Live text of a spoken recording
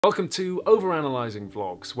Welcome to Overanalyzing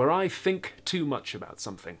Vlogs, where I think too much about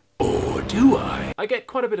something. Or do I? I get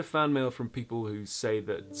quite a bit of fan mail from people who say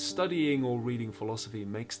that studying or reading philosophy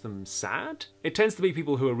makes them sad. It tends to be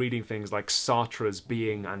people who are reading things like Sartre's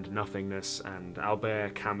Being and Nothingness and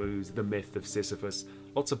Albert Camus' The Myth of Sisyphus.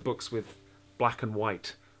 Lots of books with black and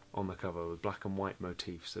white on the cover, with black and white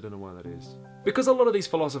motifs. I don't know why that is. Because a lot of these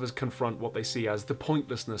philosophers confront what they see as the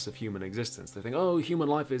pointlessness of human existence. They think, oh, human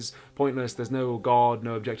life is pointless, there's no God,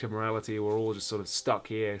 no objective morality, we're all just sort of stuck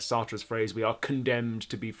here. Sartre's phrase, we are condemned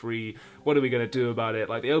to be free, what are we going to do about it?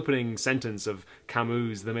 Like the opening sentence of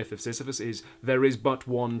Camus' The Myth of Sisyphus is, there is but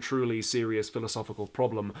one truly serious philosophical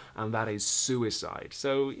problem, and that is suicide.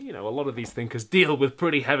 So, you know, a lot of these thinkers deal with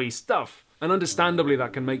pretty heavy stuff. And understandably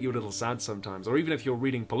that can make you a little sad sometimes, or even if you're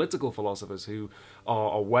reading political philosophers who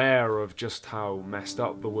are aware of just how messed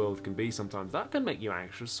up the world can be sometimes, that can make you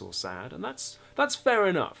anxious or sad, and that's fair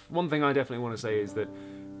enough. One thing I definitely want to say is that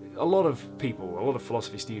a lot of people, a lot of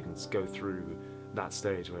philosophy students go through that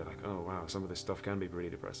stage where like, oh wow, some of this stuff can be pretty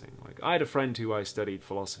depressing. Like, I had a friend who I studied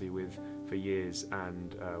philosophy with for years,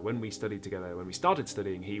 and when we studied together, when we started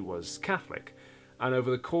studying, he was Catholic. And over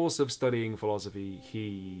the course of studying philosophy,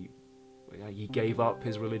 he gave up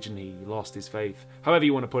his religion, he lost his faith. However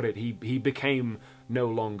you want to put it, he became no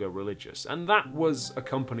longer religious. And that was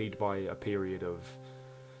accompanied by a period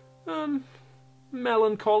of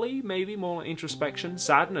melancholy, maybe more like introspection,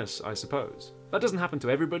 sadness, I suppose. That doesn't happen to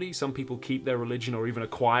everybody. Some people keep their religion or even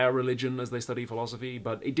acquire religion as they study philosophy,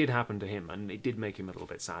 but it did happen to him, and it did make him a little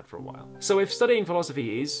bit sad for a while. So if studying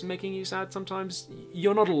philosophy is making you sad sometimes,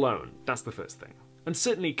 you're not alone. That's the first thing. And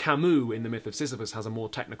certainly Camus in The Myth of Sisyphus has a more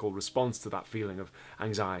technical response to that feeling of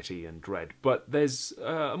anxiety and dread, but there's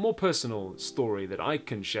a more personal story that I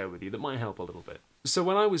can share with you that might help a little bit. So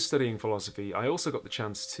when I was studying philosophy, I also got the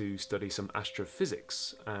chance to study some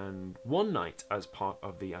astrophysics, and one night as part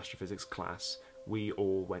of the astrophysics class, we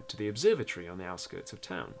all went to the observatory on the outskirts of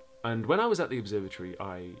town. And when I was at the observatory,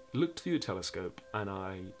 I looked through the telescope and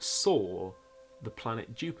I saw the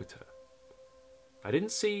planet Jupiter. I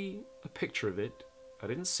didn't see a picture of it. I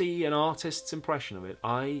didn't see an artist's impression of it.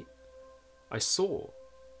 I saw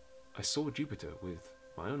Jupiter with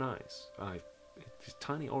my own eyes. It's a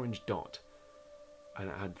tiny orange dot, and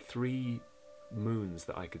it had 3 moons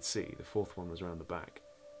that I could see. The 4th one was around the back,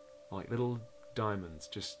 like little diamonds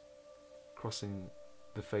just crossing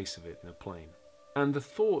the face of it in a plane. And the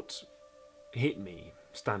thought hit me,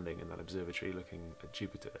 standing in that observatory looking at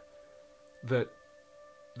Jupiter, that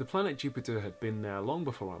the planet Jupiter had been there long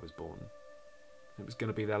before I was born. It was going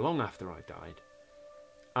to be there long after I died.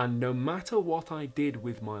 And no matter what I did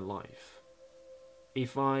with my life,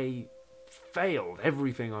 if I failed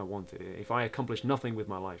everything I wanted, if I accomplished nothing with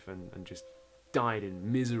my life and just died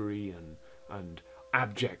in misery and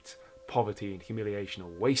abject poverty and humiliation,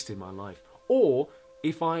 or wasted my life, or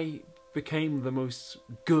if I became the most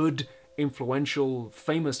good, influential,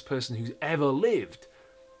 famous person who's ever lived,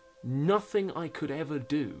 nothing I could ever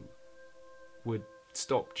do would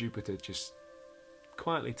stop Jupiter just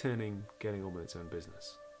quietly getting on with its own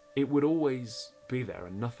business. It would always be there,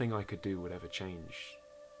 and nothing I could do would ever change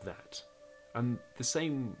that. And the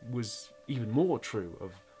same was even more true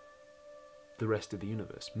of the rest of the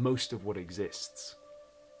universe. Most of what exists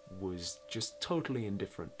was just totally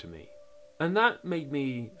indifferent to me. And that made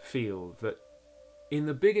me feel that in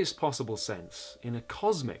the biggest possible sense, in a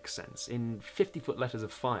cosmic sense, in 50-foot letters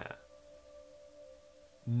of fire,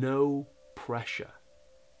 no pressure.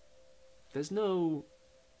 There's no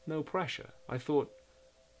pressure. I thought,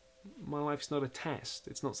 my life's not a test.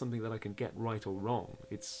 It's not something that I can get right or wrong.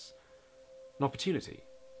 It's an opportunity.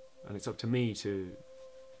 And it's up to me to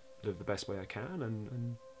live the best way I can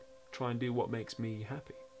and try and do what makes me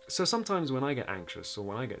happy. So sometimes when I get anxious or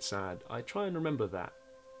when I get sad, I try and remember that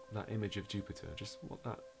image of Jupiter, just what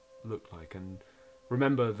that looked like, and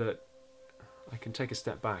remember that I can take a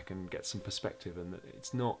step back and get some perspective, and that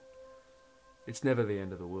it's never the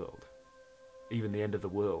end of the world. Even the end of the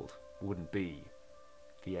world wouldn't be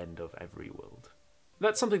the end of every world.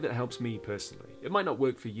 That's something that helps me personally. It might not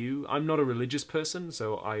work for you. I'm not a religious person,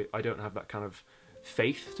 so I don't have that kind of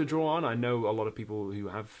faith to draw on. I know a lot of people who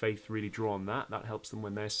have faith really draw on that. That helps them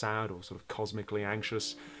when they're sad or sort of cosmically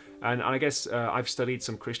anxious. And I guess I've studied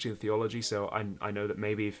some Christian theology, so I know that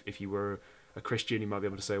maybe if you were a Christian, you might be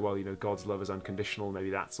able to say, well, you know, God's love is unconditional.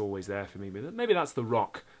 Maybe that's always there for me. Maybe that's the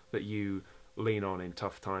rock that you lean on in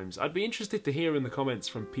tough times. I'd be interested to hear in the comments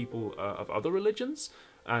from people of other religions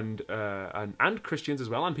and Christians as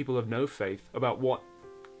well, and people of no faith, about what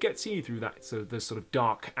gets you through that, so the sort of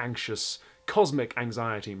dark, anxious, cosmic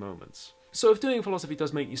anxiety moments. So if doing philosophy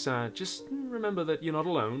does make you sad, just remember that you're not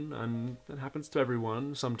alone, and that happens to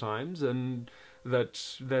everyone sometimes, and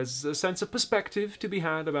that there's a sense of perspective to be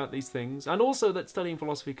had about these things, and also that studying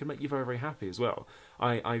philosophy can make you very, very happy as well.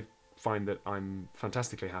 I find that I'm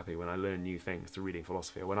fantastically happy when I learn new things through reading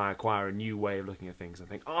philosophy, or when I acquire a new way of looking at things and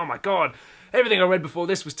think, oh my god, everything I read before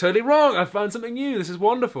this was totally wrong, I found something new, this is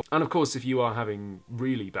wonderful. And of course, if you are having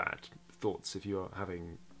really bad thoughts, if you are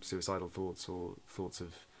having suicidal thoughts or thoughts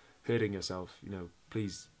of hurting yourself, you know,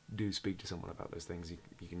 please do speak to someone about those things.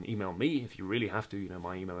 You can email me if you really have to, you know,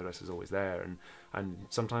 my email address is always there, and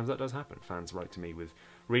sometimes that does happen. Fans write to me with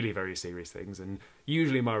really very serious things, and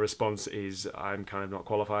usually my response is, I'm kind of not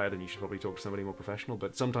qualified and you should probably talk to somebody more professional,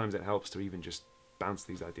 but sometimes it helps to even just bounce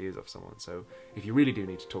these ideas off someone. So if you really do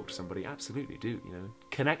need to talk to somebody, absolutely do, you know.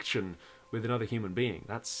 Connection with another human being,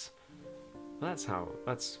 that's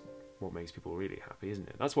what makes people really happy, isn't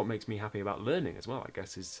it? That's what makes me happy about learning as well, I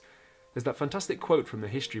guess, is there's that fantastic quote from the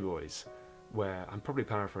History Boys, where, I'm probably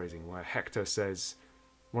paraphrasing, where Hector says,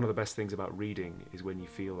 one of the best things about reading is when you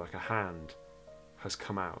feel like a hand has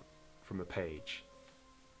come out from a page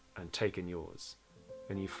and taken yours,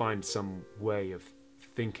 and you find some way of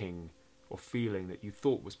thinking or feeling that you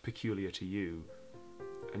thought was peculiar to you,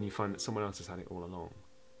 and you find that someone else has had it all along.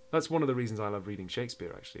 That's one of the reasons I love reading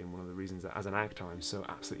Shakespeare, actually, and one of the reasons that as an actor I'm so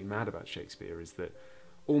absolutely mad about Shakespeare, is that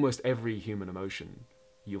almost every human emotion,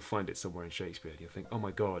 you'll find it somewhere in Shakespeare. You'll think, oh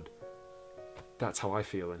my god, that's how I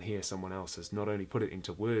feel, and here someone else has not only put it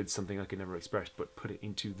into words, something I could never express, but put it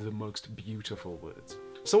into the most beautiful words.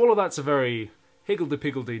 So all of that's a very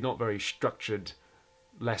higgledy-piggledy, not very structured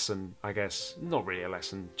lesson, I guess, not really a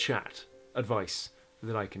lesson, chat, advice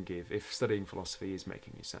that I can give if studying philosophy is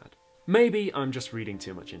making you sad. Maybe I'm just reading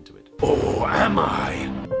too much into it. Or am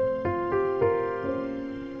I?